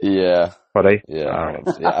 Yeah. Would he? Yeah.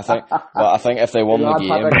 I think if they won the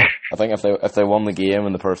game, I think if they won the game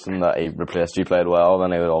and the person that he replaced you played well, then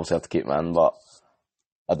they would obviously have to keep him in. But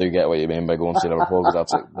I do get what you mean by going to see Liverpool, because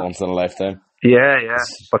that's once in a lifetime. Yeah.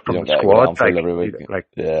 But from the squad, every week.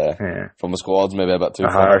 From the squad's maybe a bit too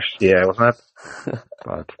harsh. Yeah, wasn't it?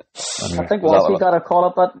 But I think Walshy got a call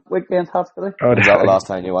up that weekend. Was that the last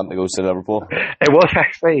time you went to go see Liverpool? It was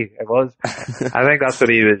actually. It was. I think that's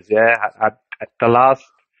what he was. Yeah,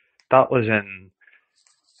 that was in.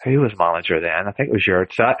 Who was manager then? I think it was your.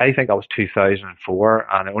 So I think that was 2004,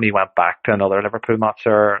 and I only went back to another Liverpool match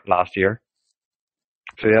there last year.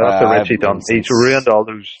 So yeah, that's what Richie done. He's ruined all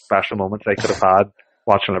those special moments I could have had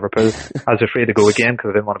watching Liverpool. I was afraid to go again because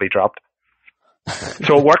I didn't want to be dropped.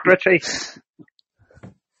 So it worked, Richie.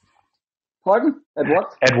 Pardon? It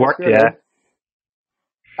worked? It worked, sure, yeah.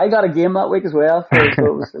 I got a game that week as well, so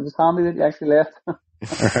it was handy that you actually left.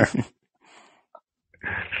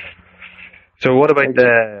 So what about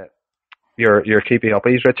your Keepie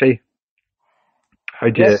Uppies, Richie?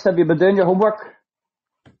 Have you been doing your homework?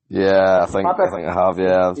 Yeah, I think I have.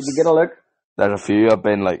 Yeah. Did you get a look? There's a few I've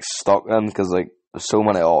been like stuck in because like there's so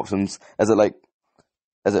many options. Is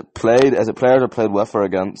it players are played with or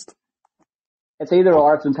against? It's either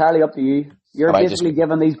or. It's entirely up to you. You're basically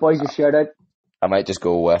giving these boys a shout out. I might just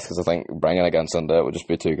go with, because I think bringing against into it would just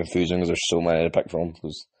be too confusing because there's so many to pick from.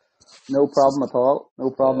 No problem at all. No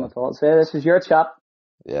problem at all. So this is your chat.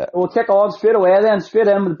 Yeah. We'll kick on straight away then. Straight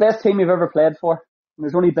in with the best team you've ever played for. And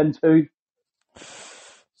there's only been 2.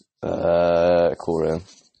 Coleraine.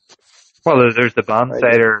 Well, there's the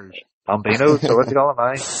Bandsiders, Bambino, so what do you call them,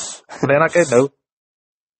 Are they not good? No.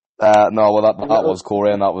 No, well that was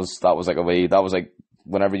Coleraine. That was like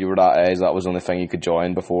whenever you were that age, that was the only thing you could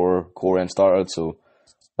join before Coleraine started. So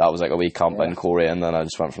that was like a wee camp in Coleraine, and then I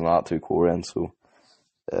just went from that to Coleraine. So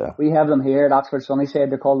yeah, we have them here at Oxford Sunnyside.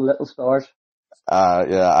 They're called the Little Stars.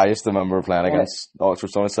 yeah, I used to remember playing against Oxford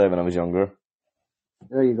Sunnyside when I was younger.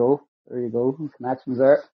 There you go. Connections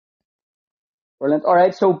there. Brilliant. All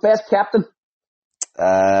right. So best captain.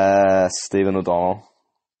 Stephen O'Donnell.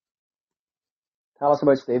 Tell us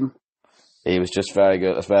about Stephen. He was just very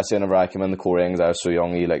good, especially whenever I came in the Coleraine, because I was so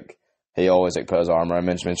young. He always put his arm around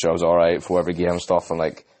me and made sure I was all right for every game and stuff. And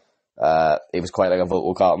he was quite like a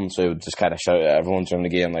vocal captain, so he would just kind of shout at everyone during the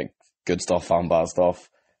game, like good stuff and bad stuff.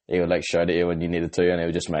 He would shout at you when you needed to, and he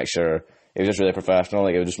would just make sure he was just really professional.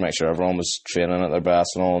 He would just make sure everyone was training at their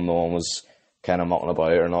best and all, and no one was kind of mucking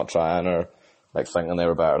about or not trying or thinking they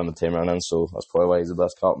were better than the team or anything. So that's probably why he's the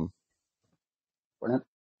best captain. Brilliant.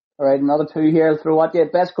 All right, another two here. I'll throw at you.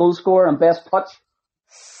 Best goal scorer and best touch.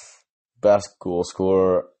 Best goal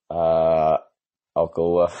scorer, I'll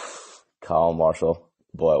go with Callum Marshall,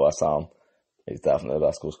 boy at West Ham. He's definitely the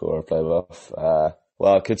best goal scorer I've played with.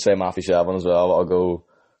 Well, I could say Matthew Shevin as well.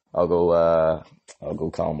 I'll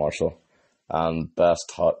go Callum Marshall. And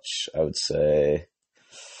best touch, I would say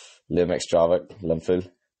Liam Extravic,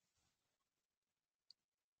 Linfield.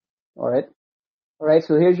 All right.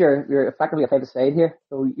 So here's your effectively a type of side here.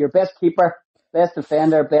 So your best keeper, best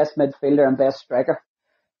defender, best midfielder, and best striker.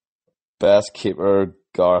 Best keeper,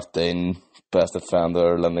 Gareth Dean. Best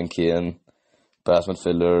defender, Lyndon Kane. Best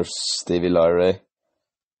midfielder, Stevie Lowry.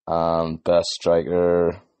 And best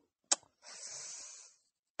striker,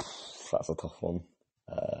 that's a tough one.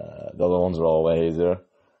 The other ones are all way easier.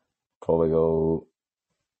 Probably go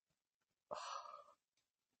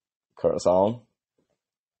Curtis Allen.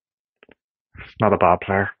 Not a bad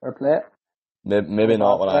player. Fair play. Maybe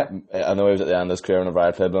not when I know he was at the end of his career whenever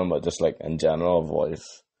I played with him, but just in general of what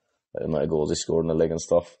the amount of goals he scored in the league and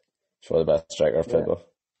stuff. He's probably the best striker I've played with.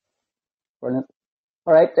 Brilliant.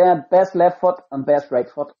 All right, then best left foot and best right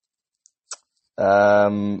foot.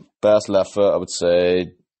 Best left foot, I would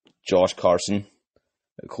say Josh Carson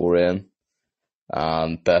at Coleraine.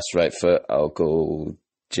 And best right foot, I'll go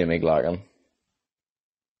Jimmy Glacken.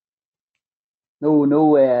 No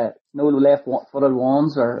left-footed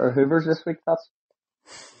ones or hoovers this week, That's.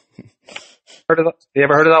 You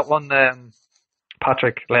ever heard of that one?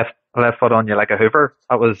 Patrick left foot on you like a hoover.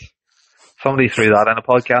 That was somebody threw that in a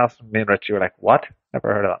podcast. And me and Richie were like, "What?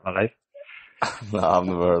 Never heard of that in my life." No, I've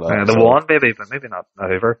never heard of that. The one, maybe, but maybe not a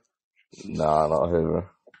hoover. No, not a hoover.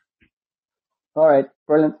 All right,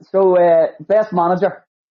 brilliant. So, best manager.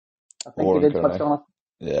 I think Oran you did Kearney. touch on it.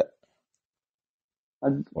 Yeah.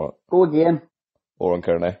 And go again. Oran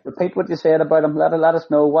Kearney. Repeat what you said about him. Let us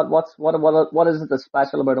know what is it that's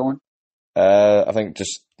special about Oran. I think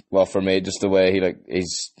for me, just the way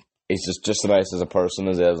he's just as nice as a person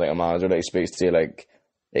as he is a manager. He speaks to you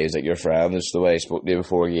he's your friend. Just the way he spoke to you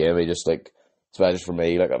before a game. He just especially for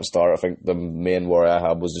me, at the start, I think the main worry I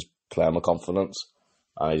had was just playing with confidence,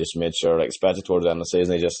 and he just made sure, especially towards the end of the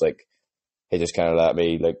season, he just kind of let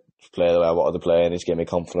me play the way I wanted to play, and he just gave me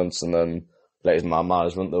confidence. And then his man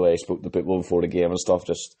management, the way he spoke to people before the game and stuff,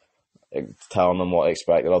 just telling them what he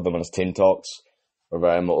expected of them, and his team talks were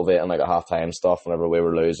very motivating, at half time stuff whenever we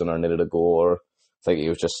were losing or needed a goal. Or I think he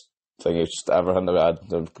was just everything that we had.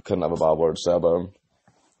 Couldn't have a bad word to say about him.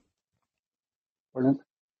 Brilliant.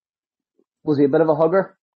 Was he a bit of a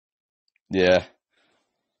hugger? Yeah.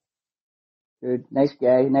 Good. Nice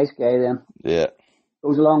guy then. Yeah.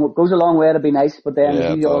 Goes a long way to be nice, but then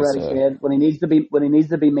as you already said, when he needs to be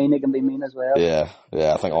mean, he can be mean as well. Yeah.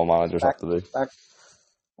 I think all managers have to be.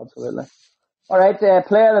 Absolutely. All right,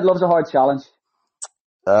 player that loves a hard challenge.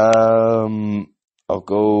 I'll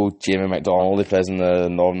go Jamie McDonald. He plays in the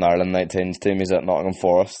Northern Ireland 19s team. He's at Nottingham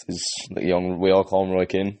Forest. He's young. We all call him Roy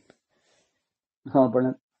Keane. Oh,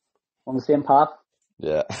 brilliant! On the same path.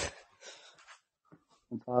 Yeah.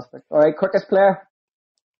 Fantastic. All right, quickest player.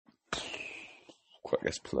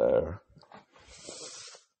 Quickest player.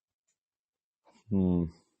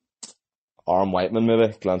 Aaron Whiteman,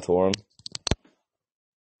 maybe Glentoran.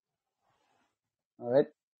 All right.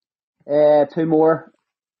 Two more.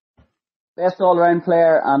 Best all-round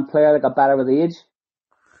player and player that got better with age.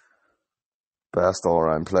 Best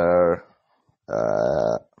all-round player.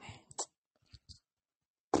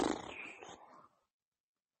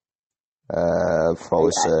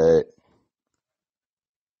 Probably say.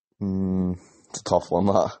 It's a tough one,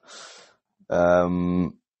 that.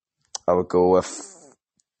 I would go with.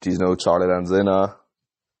 Do you know Charlie Lindsay now?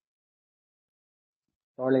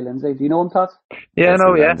 Charlie Lindsay. Do you know him, Tots? Yeah,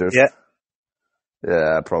 yeah.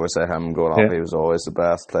 Yeah, I'd probably say him going up. He was always the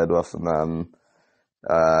best played with. And then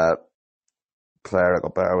player that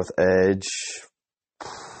got better with age.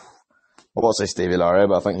 I I want to say Stevie Larry,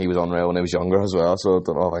 but I think he was unreal when he was younger as well, so I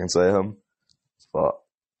don't know if I can say him. But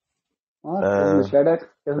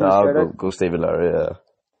go Stevie Larry, yeah.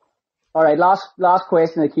 Alright, last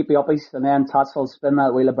question to Keepie Uppies, and then Tots will spin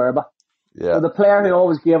that wheel of Berba. Yeah. So the player who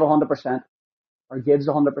always gave 100%, or gives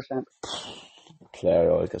 100%. Player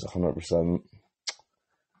who always gives 100%.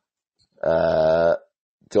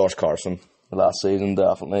 George Carson, last season,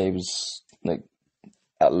 definitely. He was like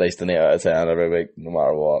at least an 8 out of 10 every week, no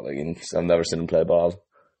matter what. Like, I've never seen him play bad.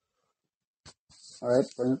 Alright,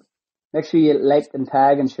 brilliant. Make sure you like and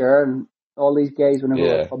tag and share and all these guys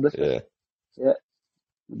whenever we publish it. Yeah.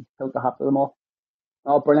 Tilt the hat to them all.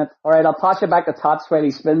 Oh, brilliant. Alright, I'll pass you back to Tots while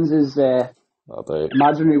he spins his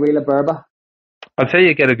imaginary wheel of Berba. I'd say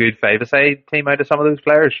you get a good 5-a-side team out of some of those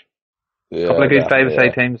players. A couple of good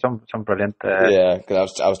 5-a-side teams, some brilliant.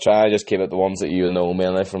 Because I was trying to just keep it the ones that you know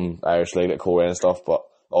mainly from Irish League, like Coleraine and stuff, but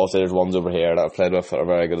also there's ones over here that I've played with that are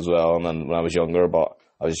very good as well, and then when I was younger, but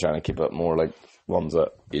I was just trying to keep it more like ones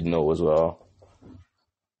that you'd know as well.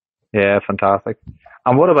 Yeah, fantastic.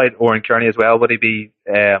 And what about Oran Kearney as well? Would he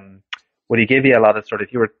give you a lot of sort of,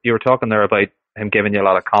 you were talking there about him giving you a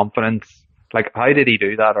lot of confidence. Like, how did he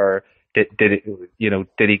do that? Or did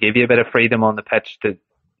he give you a bit of freedom on the pitch to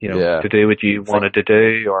do what you wanted to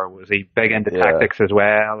do? Or was he big into tactics as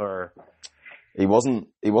well? Or he wasn't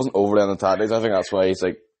overly into tactics. I think that's why he's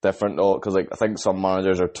like different though, because like I think some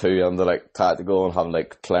managers are too into like tactical and having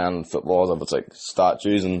like playing football as if it's like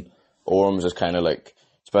statues, and Oran was just kind of like,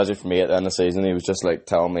 especially for me at the end of the season, he was just like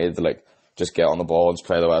telling me to like just get on the ball and just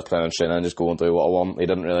play the way I was playing in training and just go and do what I want. He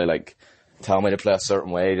didn't really like tell me to play a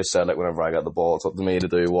certain way. He just said like whenever I got the ball, it's up to me to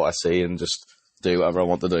do what I see and just do whatever I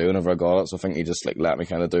want to do whenever I got it. So I think he just like let me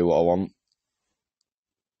kind of do what I want.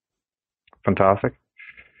 Fantastic.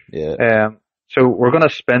 Yeah. So we're gonna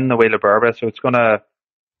spin the wheel of Berba. So it's gonna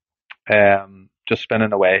just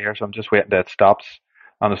spinning away here. So I'm just waiting till it stops,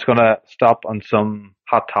 and it's gonna stop on some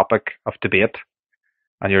hot topic of debate,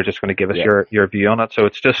 and you're just gonna give us your view on it. So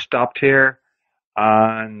it's just stopped here,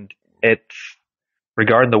 and it's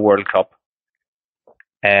regarding the World Cup.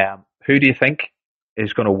 Who do you think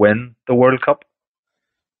is going to win the World Cup,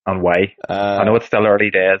 and why? I know it's still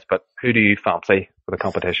early days, but who do you fancy for the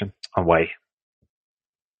competition, and why?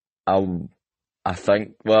 I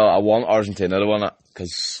think, I want Argentina to win it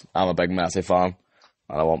because I'm a big Messi fan,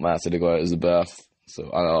 and I want Messi to go out as the best.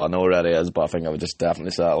 So I know already is, but I think I would just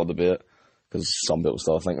definitely say that will debate, because some people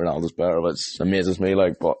still think Ronaldo's better, which amazes me.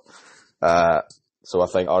 So I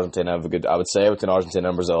think Argentina have a good. I would say between Argentina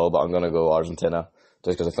and Brazil, but I'm going to go Argentina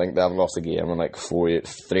just because I think they haven't lost a game in like 3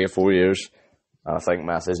 or 4 years, and I think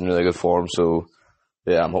Messi's in really good form. So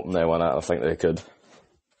yeah, I'm hoping they win it. I think they could.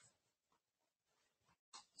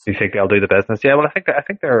 Do you think they'll do the business? Yeah, well, I think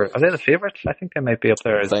are they the favourites? I think they might be up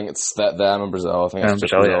there. I think it's them and Brazil. I think it's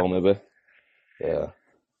just Brazil, maybe. Yeah.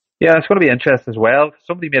 Yeah, it's going to be interesting as well.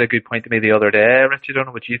 Somebody made a good point to me the other day, Rich. I don't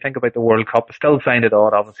know what you think about the World Cup. I still find it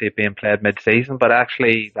odd, obviously, it being played mid-season, but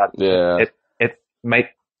actually it might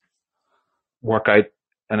work out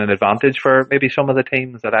in an advantage for maybe some of the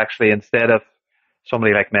teams that actually, instead of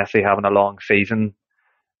somebody like Messi having a long season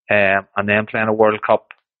and then playing a World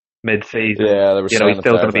Cup mid-season, he's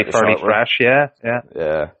still going to be fairly fresh. Yeah.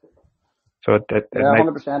 So it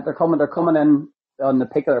 100%. They're coming in on the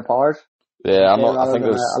peak of their powers. Yeah, I think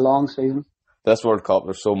there's a long season. This World Cup,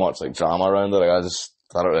 there's so much like drama around it. Like I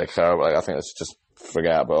don't really care about. Like, I think it's just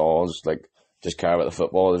forget about it all. Just care about the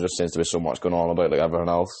football. There just seems to be so much going on about like everything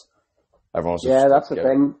else. Everyone's that's the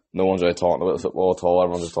thing. No one's really talking about the football at all.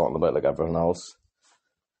 Everyone's just talking about like everything else.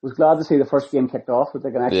 Was glad to see the first game kicked off, that they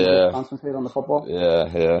can actually concentrate on the football.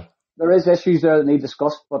 Yeah. There is issues there that need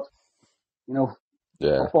discussed, but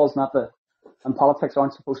football's not and politics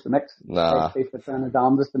aren't supposed to mix. Nah. They're trying to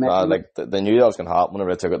damn this to mix. They knew that was going to happen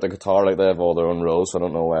whenever they took it to Qatar. Like, they have all their own rules, so I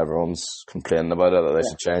don't know why everyone's complaining about it, that they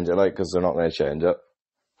should change it, because they're not going to change it.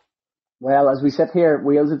 Well, as we sit here,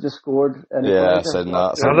 Wales have just scored. I said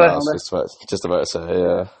that. Just about to say,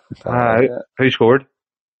 Who scored?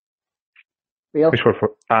 Bale. Who scored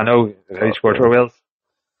for? I know. Who scored for Wales?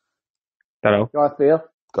 I don't know. Gareth Bale.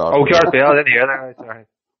 Gareth Bale. I didn't hear that. Sorry.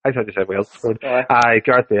 I thought you said Wales scored.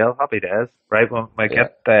 Gareth Bale, happy days. Right, well,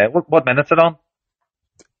 what minute's it on?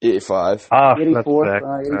 85. 84.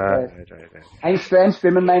 85. I'm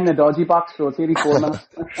streaming mine in the dodgy box, so it's 84 minutes.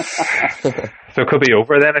 So it could be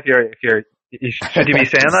over then if you're should you be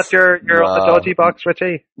saying that you're on the dodgy box,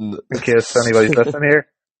 Richie? In case anybody's listening here.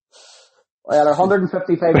 Well, there are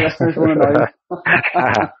 155 listeners going on.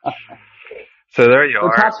 So there you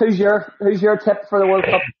are. Tats, who's your tip for the World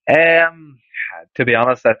Cup? To be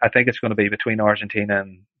honest, I think it's going to be between Argentina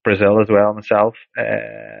and Brazil as well myself.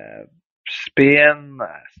 Spain,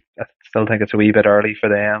 Still think it's a wee bit early for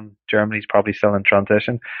them. Germany's probably still in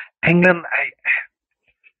transition. England,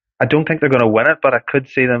 I don't think they're going to win it, but I could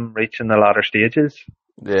see them reaching the latter stages.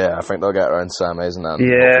 Yeah, I think they'll get around semis and then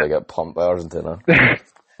hopefully get pumped by Argentina.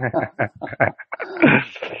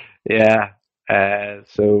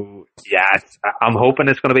 I'm hoping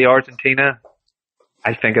it's going to be Argentina.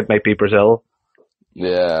 I think it might be Brazil.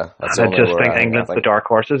 Yeah. I just think England's the dark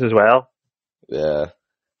horses as well. Yeah.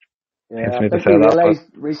 I think we realised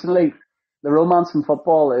recently the romance in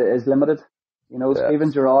football is limited. You know,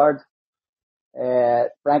 Steven Gerrard,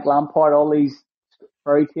 Frank Lampard, all these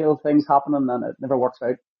fairy tale things happening and it never works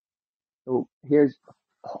out. So here's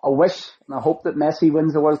a wish and I hope that Messi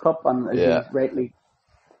wins the World Cup and is rightly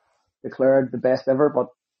declared the best ever, but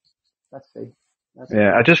let's see.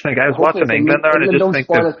 I just think I was watching England there and I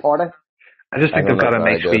just think they've got a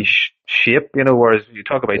nice wee shape, you know, whereas you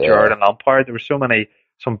talk about Gerrard and Lampard, there were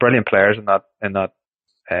some brilliant players in that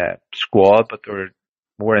squad, but there were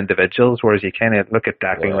more individuals, whereas you kind of look at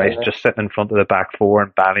Declan Rice just sitting in front of the back four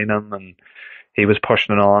and Bellingham, and he was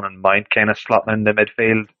pushing it on, and Mount kind of slotting in the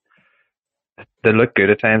midfield. They look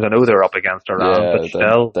good at times. I know they're up against Iran, but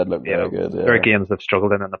still, they look very good. There are games they've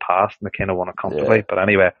struggled in the past, and they kind of won it comfortably. But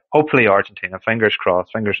anyway, hopefully Argentina. Fingers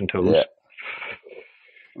crossed, fingers and toes. Yeah.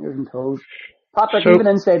 Fingers and toes. Patrick, even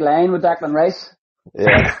inside line with Declan Rice.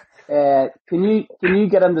 Yeah. Can you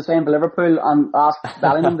get him to sign for Liverpool and ask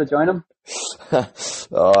Bellingham to join him?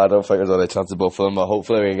 I don't think there's any chance of both of them, but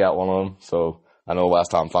hopefully we can get one of them. So I know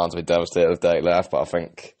West Ham fans will be devastated if Derek left, but I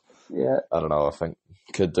think I don't know. I think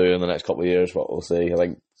could do in the next couple of years, but we'll see. I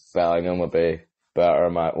think Bellingham would be better.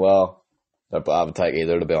 I would take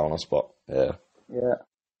either, to be honest. But No,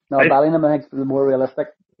 Bellingham I think is more realistic.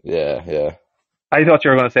 Yeah. I thought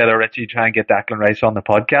you were going to say that Richie try and get Declan Rice on the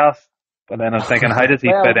podcast. But then I was thinking, how does he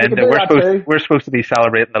fit in? We're supposed to be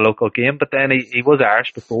celebrating the local game, but then he was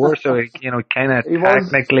Irish before, so kind of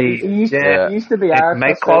technically he used to be Irish.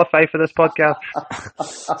 Might qualify for this podcast.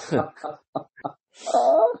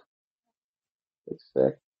 It's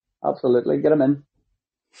sick. Absolutely, get him in.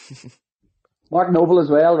 Mark Noble as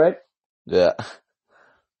well, right? Yeah.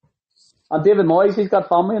 And David Moyes, he's got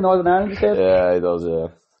family in Northern Ireland, you said? Yeah, he does. Yeah.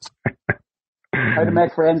 How to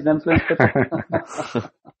make friends and influence people.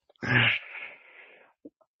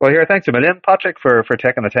 Well, here, thanks a million, Patrick, for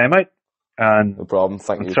taking the time out. And no problem.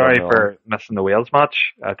 Thank you. Sorry for missing the Wales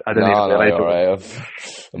match. I didn't even realize. No, right.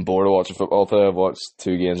 I'm bored of watching football today. I've watched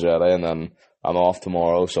 2 games already, and then I'm off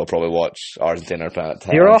tomorrow, so I'll probably watch Argentina playing at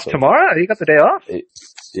 10. You're off tomorrow? You got the day off?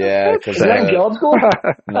 Yeah, because jobs going?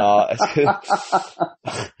 No,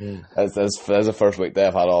 it's the first week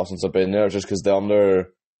they've had off since I've been there. Just because the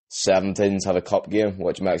under-17s have a cup game,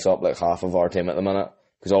 which makes up like half of our team at the minute.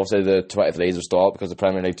 Because obviously the 23s are stopped because the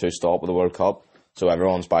Premier League 2 stopped with the World Cup. So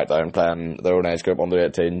everyone's back down playing their own age group under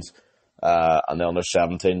 18s. And the under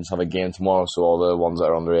 17s have a game tomorrow. So all the ones that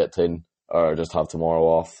are under 18 are just have tomorrow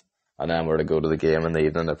off. And then we're to go to the game in the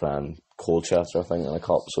evening. They're playing Colchester, I think, in a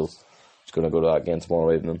cup. So it's going to go to that game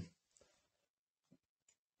tomorrow evening.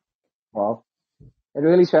 Wow. It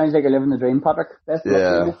really sounds like you're living the dream, Patrick. Best of luck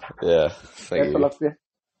to you. Yeah. Best of luck to you.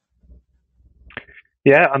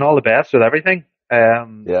 Yeah, and all the best with everything.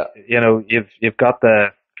 You've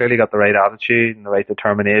clearly got the right attitude and the right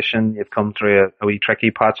determination. You've come through a wee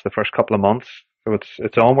tricky patch the first couple of months, so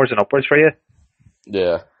it's onwards and upwards for you.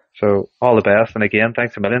 Yeah. So all the best, and again,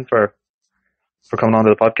 thanks a million for coming on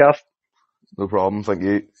to the podcast. No problem, thank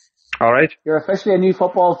you. All right. You're officially a new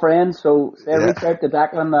football friend, so reach out to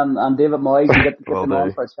Declan and David Moyes and get them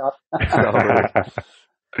on for a chat.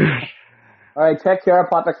 All right, take care,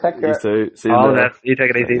 Patrick. Take care. You too. See you all the best. You take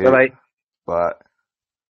it easy. Bye-bye. Bye.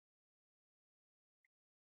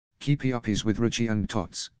 Keepie Uppies with Richie and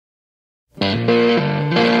Tots.